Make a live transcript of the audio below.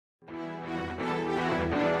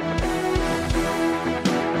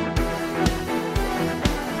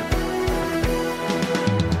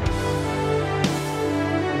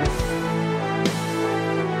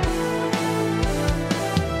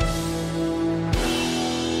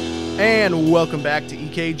And welcome back to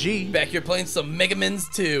EKG. Back here playing some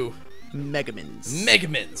Megamins 2. Megamins.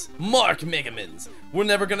 Megamins. Mark Megamins. We're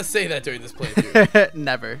never gonna say that during this playthrough.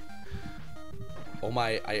 Never. Oh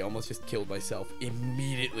my, I almost just killed myself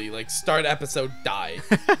immediately. Like, start episode, die.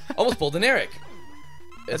 Almost pulled an Eric.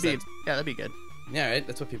 That'd be good. Yeah, right?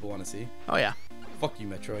 That's what people want to see. Oh, yeah. Fuck you,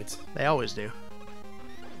 Metroids. They always do.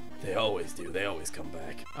 They always do. They always come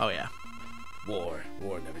back. Oh, yeah. War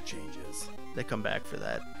never changes. They come back for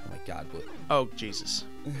that. Oh my god, what? Oh, Jesus.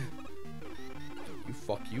 You,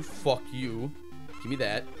 fuck you. Give me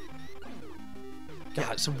that. God.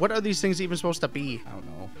 Yeah, so what are these things even supposed to be? I don't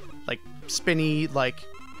know. Like, spinny, like...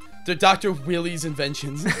 They're Dr. Willy's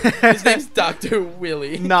inventions. His name's Dr.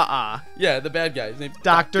 Willy. Nuh-uh. Yeah, the bad guy. His name's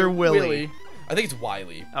Dr. Willy. I think it's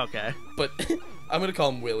Wily. Okay. But I'm gonna call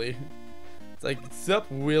him Willy. It's like, what's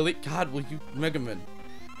up, Willy? God, will you... Mega Man.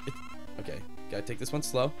 Okay. Gotta take this one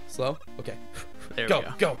slow. Slow. Okay. There we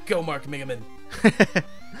go. Go, Mark Megaman.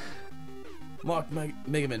 Mark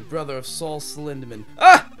Megaman, brother of Saul Slenderman.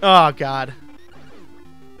 Ah! Oh, God.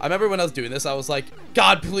 I remember when I was doing this, I was like,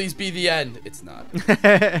 God, please be the end. It's not.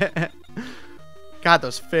 God,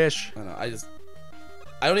 those fish. I don't know.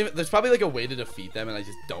 I don't even... There's probably like a way to defeat them, and I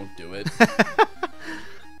just don't do it.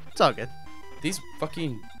 It's all good. These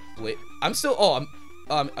fucking... I'm still... Oh,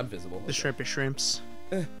 I'm visible. The shrimpy shrimps.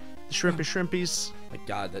 The shrimpy shrimpies. My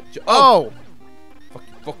God, that... Oh!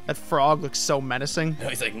 Fuck. That frog looks so menacing. No,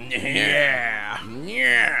 he's like, Yeah.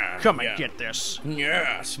 Yeah. Come and get this.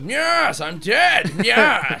 Yes, I'm dead.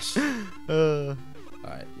 Yes. All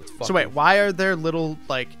right, let's fuck. So wait, why are there little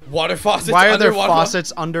like water faucets? Why are there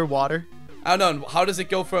faucets underwater? I don't know. How does it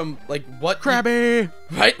go from like what? Krabby.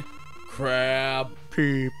 Right? Crab.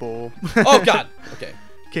 People. Oh God. Okay.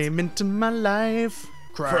 Came into my life.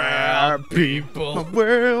 Crab people. My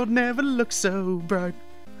world never looked so bright.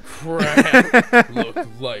 Crab. Look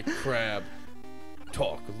like crab.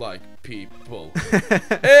 Talk like people.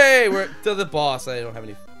 Hey, we're to the boss. I don't have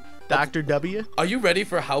any. Dr. W. Are you ready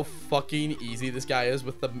for how fucking easy this guy is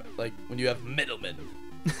with the like when you have middlemen?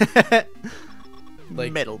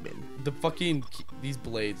 Like middlemen. The fucking these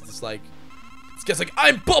blades. It's like this guy's like,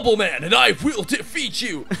 I'm Bubble Man and I will defeat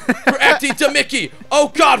you for acting to Mickey.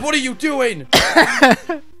 Oh God, what are you doing?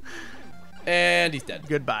 And he's dead.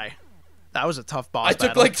 Goodbye. That was a tough boss I battle.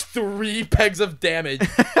 took like 3 pegs of damage.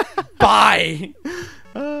 Bye.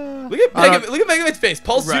 Look at Megaman's face.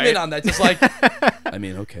 Paul, zoom in on that. Just like, I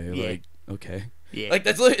mean, okay, yeah. like, okay. Yeah. Like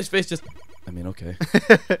that's literally his face. Just, I mean, okay.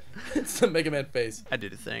 It's the Mega Man face. I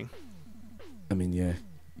did a thing. I mean, yay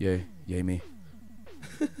me.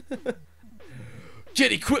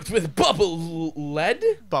 Get equipped with bubble lead.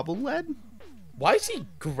 Bubble lead? Why is he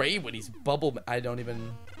gray when he's bubble? I don't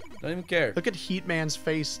even care. Look at Heat Man's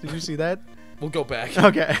face. Did you see that? We'll go back.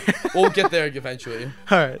 Okay. We'll get there eventually.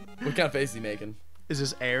 All right. What kind of face is he making? Is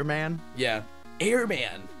this Airman? Yeah.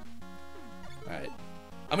 Airman. All right.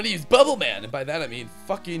 I'm going to use Bubble Man. And by that, I mean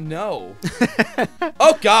fucking no.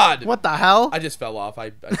 Oh, God. What the hell? I just fell off.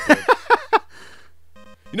 I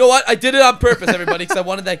You know what? I did it on purpose, everybody, because I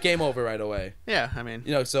wanted that game over right away. Yeah, I mean.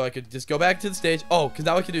 You know, so I could just go back to the stage. Oh, because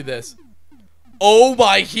now I can do this. Oh,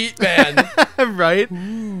 my Heat Man. Right?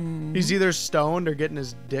 Ooh. He's either stoned or getting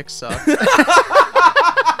his dick sucked.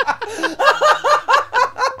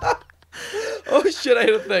 Oh, shit, I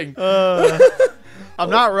hit a thing. I'm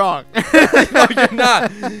not wrong. No, you're not.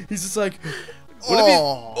 He's just like,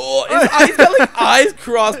 what if he's got like eyes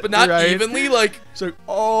crossed, but not evenly. Like, it's like,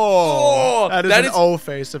 that is an O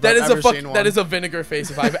face if I've ever seen one. That is a vinegar face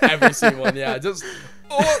if I've ever seen one. Yeah, just,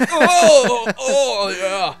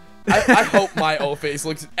 yeah. I hope my O face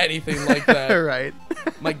looks anything like that. Right.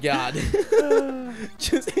 My God.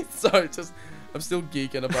 I'm still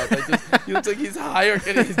geeking about that. He looks like he's high or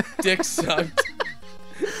getting his dick sucked.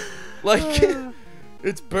 Like,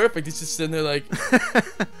 it's perfect. He's just sitting there like,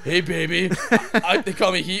 hey, baby. They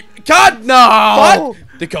call me Heat. God, no! What?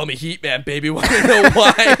 They call me Heat Man, baby. Want to know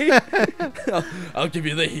why? I'll give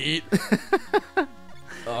you the heat.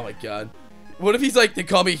 Oh, my God. What if he's like, they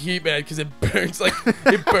call me Heat Man because it burns when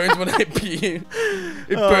I pee. It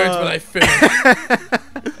burns when I finish.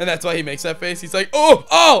 And that's why he makes that face. He's like,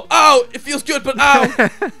 ow, it feels good, but ow.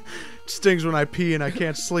 It stings when I pee and I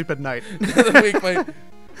can't sleep at night.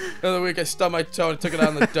 Another week I stubbed my toe and took it out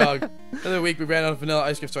on the dog. Another week we ran out of vanilla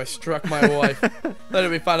ice cream, so I struck my wife.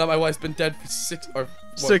 Later we found out my wife's been dead for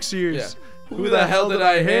 6 years. Yeah. Who the hell did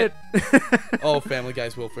I hit? Oh, Family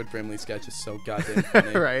Guy's Wilfred Brimley sketch is so goddamn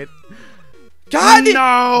funny. Right. God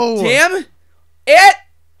no! Damn it!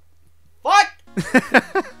 Fuck!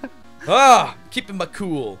 Keeping my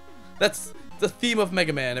cool. That's the theme of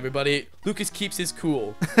Mega Man, everybody. Lucas keeps his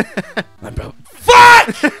cool. My bro.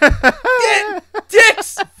 Fuck!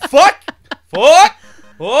 Dicks! Fuck! Fuck!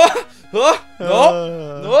 Oh! Oh!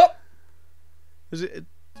 No! No! Is it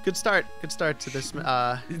good start? Good start to this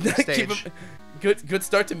stage. Good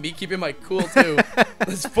start to me keeping my cool too.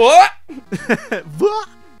 Let's fuck!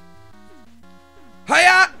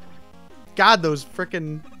 Hiya! God, those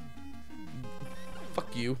frickin'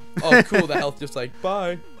 Fuck you. Oh, cool. The health just like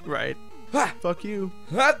bye. Right. Ha! Fuck you.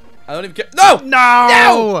 Ha! I don't even care. No! No!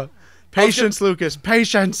 No! Patience, Lucas.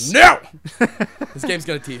 Patience. No! This game's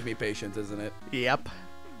gonna teach me patience, isn't it? Yep.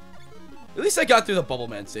 At least I got through the Bubble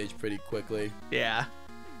Man stage pretty quickly. Yeah.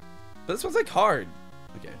 But this one's like hard.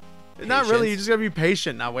 Okay. Not really. You just gotta be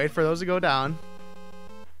patient. Now wait for those to go down.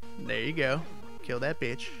 There you go. Kill that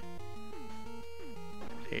bitch.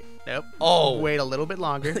 Hey, nope. Oh. Wait a little bit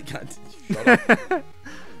longer. God, shut up. I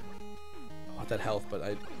want that health, but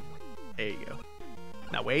I... There you go.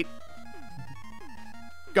 Now wait.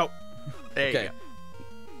 Go. There you go.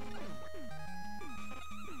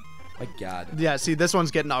 My God. Yeah, see, this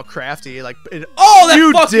one's getting all crafty. Like, oh, that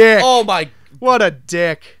you fucking... dick! Oh, my... What a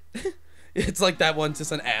dick. It's like that one's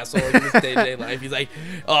just an asshole in his day-to-day life. He's like,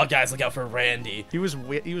 oh, guys, look out for Randy. He was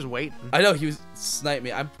waiting. I know, he was sniping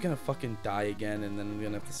me. I'm gonna fucking die again, and then I'm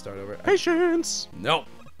gonna have to start over. Patience. No.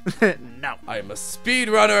 No. I am a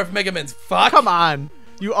speedrunner of Mega Man's. Fuck. Come on.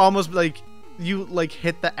 You almost, like,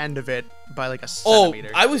 hit the end of it by, like, a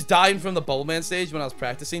centimeter. Oh, I was dying from the Bubble Man stage when I was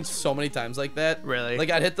practicing so many times like that. Really?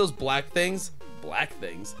 Like, I'd hit those black things. Black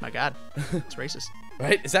things. My God. It's racist.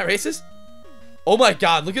 Right? Is that racist? Oh my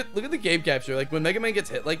God, look at the game capture. Like when Mega Man gets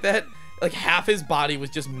hit like that, like half his body was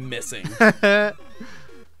just missing.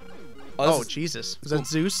 Oh, Jesus. Is that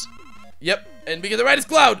Zeus? Yep, and because the right is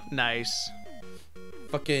Cloud. Nice.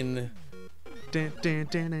 Fucking Dun, dun,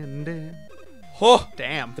 dun, dun, dun. oh,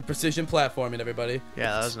 Damn. the precision platforming, everybody.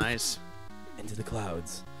 Yeah, that was nice. Into the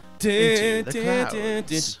clouds. Into the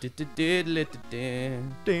clouds.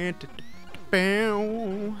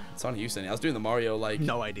 It's on you, Sonny. I was doing the Mario like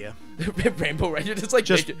No idea. Rainbow right? You're just like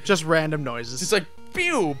just random noises. just like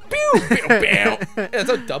pew pew pew pew. Yeah, that's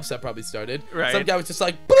how dubstep probably started. Right. Some guy was just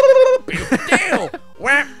like pew down.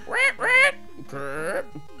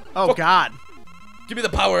 Oh God. Give me the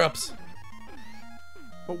power ups.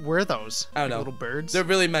 What were those? I don't know. Little birds. They're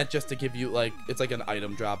really meant just to give you like it's like an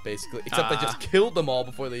item drop basically. Except I just killed them all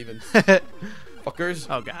before they even fuckers.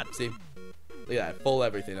 Oh God. See, look at that, full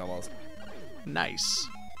everything almost. Nice.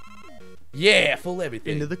 Yeah, full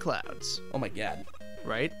everything. Into the clouds. Oh my God.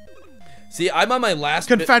 Right? See, I'm on my last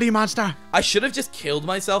confetti monster. I should have just killed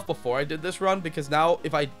myself before I did this run because now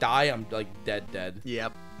if I die, I'm like dead.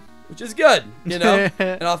 Yep. Which is good, you know?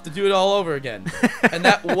 And I'll have to do it all over again. And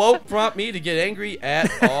that won't prompt me to get angry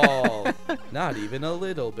at all. Not even a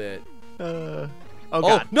little bit. Oh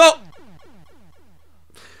God. No!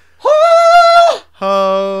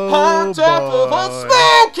 Oh, On top of a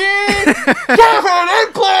Smokey! Covered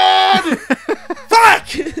in blood! Fuck!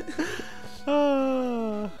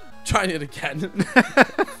 Trying it again.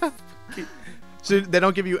 So they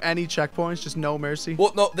don't give you any checkpoints, just no mercy?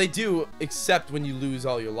 Well, no, they do, except when you lose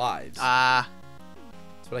all your lives. That's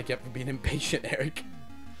what I get for being impatient, Eric.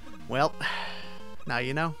 Well, now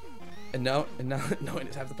you know. And now knowing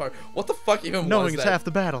is half the part. What the fuck even was that? Knowing it's half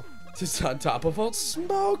the battle. Just on top of old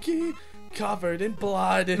Smokey, covered in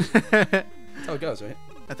blood. That's how it goes, right?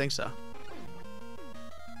 I think so.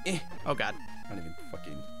 Oh God. I don't even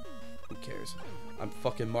fucking... Who cares? I'm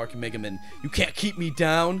fucking Mark Mega Man. You can't keep me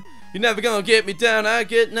down. You're never gonna get me down. I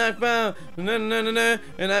get knocked down.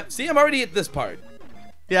 And see, I'm already at this part.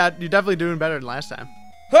 Yeah, you're definitely doing better than last time.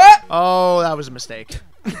 Huh? Oh, that was a mistake.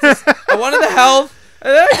 I wanted the health,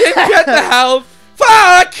 and then I didn't get the health.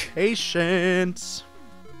 Fuck! Patience.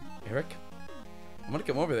 Eric, I'm gonna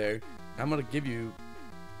come over there. I'm gonna give you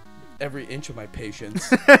every inch of my patience.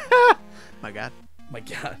 My God. My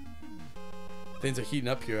God. Things are heating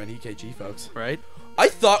up here on EKG, folks. Right? I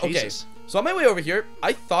thought, Jesus. okay, so on my way over here,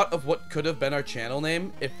 I thought of what could have been our channel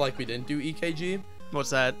name if, like, we didn't do EKG.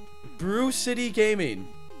 What's that? Brew City Gaming.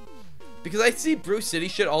 Because I see Brew City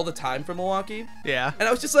shit all the time from Milwaukee. Yeah. And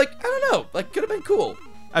I was just like, I don't know, like, could have been cool.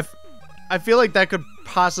 I feel like that could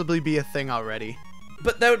possibly be a thing already.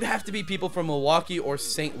 But that would have to be people from Milwaukee or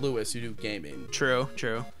St. Louis who do gaming. True,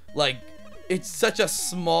 true. Like, it's such a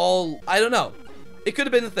small, I don't know. It could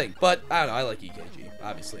have been the thing, but I don't know. I like EKG,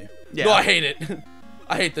 obviously. Yeah. No, I hate it.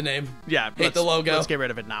 I hate the name. Yeah. Hate the logo. Let's get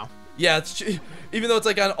rid of it now. Yeah, it's even though it's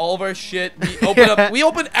like on all of our shit, we open up. We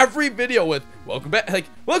open every video with "Welcome back," like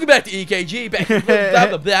 "Welcome back to EKG." Back blah,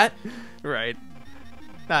 blah, blah. Right.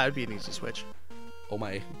 Nah, it'd be an easy switch. Oh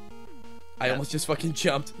my! I almost just fucking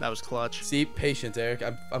jumped. That was clutch. See, patience, Eric.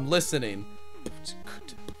 I'm listening.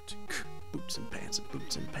 Boots and pants and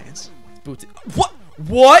boots and pants. Boots. What?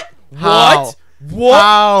 What? How? What? What?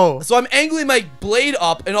 How? So I'm angling my blade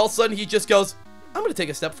up, and all of a sudden he just goes, I'm gonna take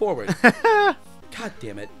a step forward. God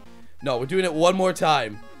damn it. No, we're doing it one more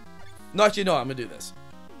time. No, actually, no, I'm gonna do this.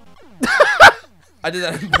 I did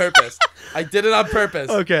that on purpose. I did it on purpose.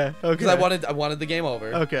 Okay. Okay. Because I wanted the game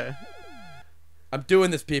over. Okay. I'm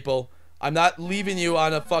doing this, people. I'm not leaving you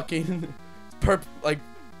on a fucking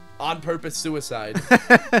on purpose suicide.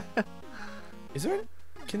 Is there?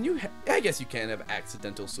 Can you? I guess you can have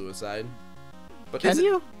accidental suicide. But Can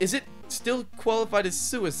you? Is it still qualified as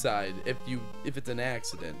suicide if it's an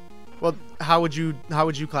accident? Well, how would you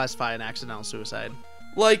classify an accidental suicide?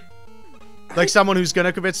 Like Someone who's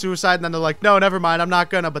gonna commit suicide and then they're like, no, never mind, I'm not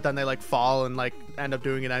gonna, but then they like fall and like end up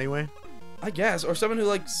doing it anyway. I guess, or someone who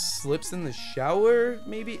like slips in the shower,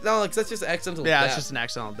 maybe. No, like that's just accidental. Yeah, death. it's just an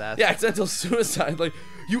accidental death. Yeah, accidental suicide. Like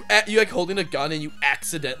you like holding a gun and you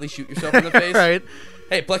accidentally shoot yourself in the face. Right.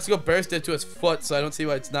 Hey, Plexico burst into his foot, so I don't see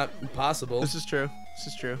why it's not impossible. This is true. This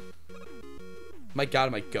is true. My God,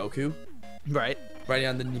 am I Goku? Right. Riding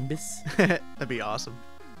on the Nimbus. That'd be awesome.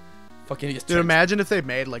 Fucking he just Dude, turns. imagine if they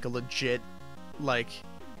made like a legit, like,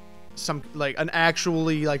 an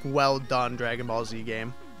actually like well done Dragon Ball Z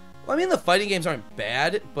game. Well, I mean, the fighting games aren't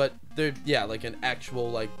bad, but they're like an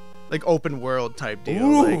actual like open world type deal.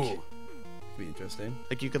 Ooh. Like, Could be interesting.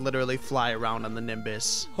 you could literally fly around on the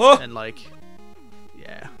Nimbus Huh. and like,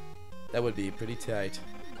 yeah. That would be pretty tight.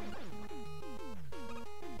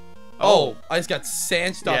 Oh, I just got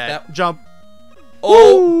sanched off Yeah. that. Jump.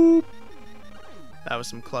 Oh. Woo! That was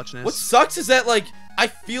some clutchness. What sucks is that like I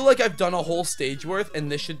feel like I've done a whole stage worth,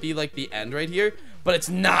 and this should be like the end right here, but it's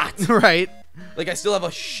not. Right. Like I still have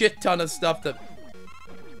a shit ton of stuff that.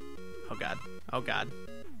 Oh god. Oh god.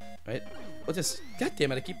 Right. What just? God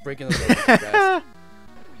damn it! I keep breaking those over, guys.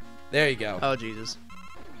 There you go. Oh Jesus.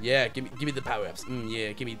 Yeah, give me the power ups.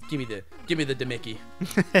 Yeah, give me the Demickey.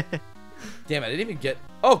 Damn it! I didn't even get.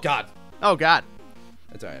 Oh god. Oh god.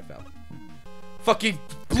 That's alright. I fell. Fucking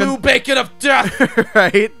blue bacon of death.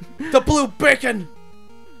 Right. The blue bacon.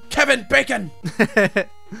 Kevin Bacon.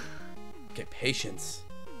 Okay, patience.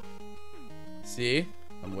 See,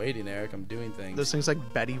 I'm waiting, Eric. I'm doing things. Those things like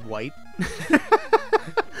Betty White.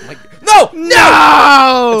 No! No!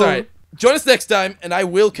 That's alright. Join us next time, and I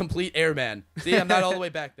will complete Airman. See, I'm not all the way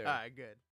back there. Alright, good.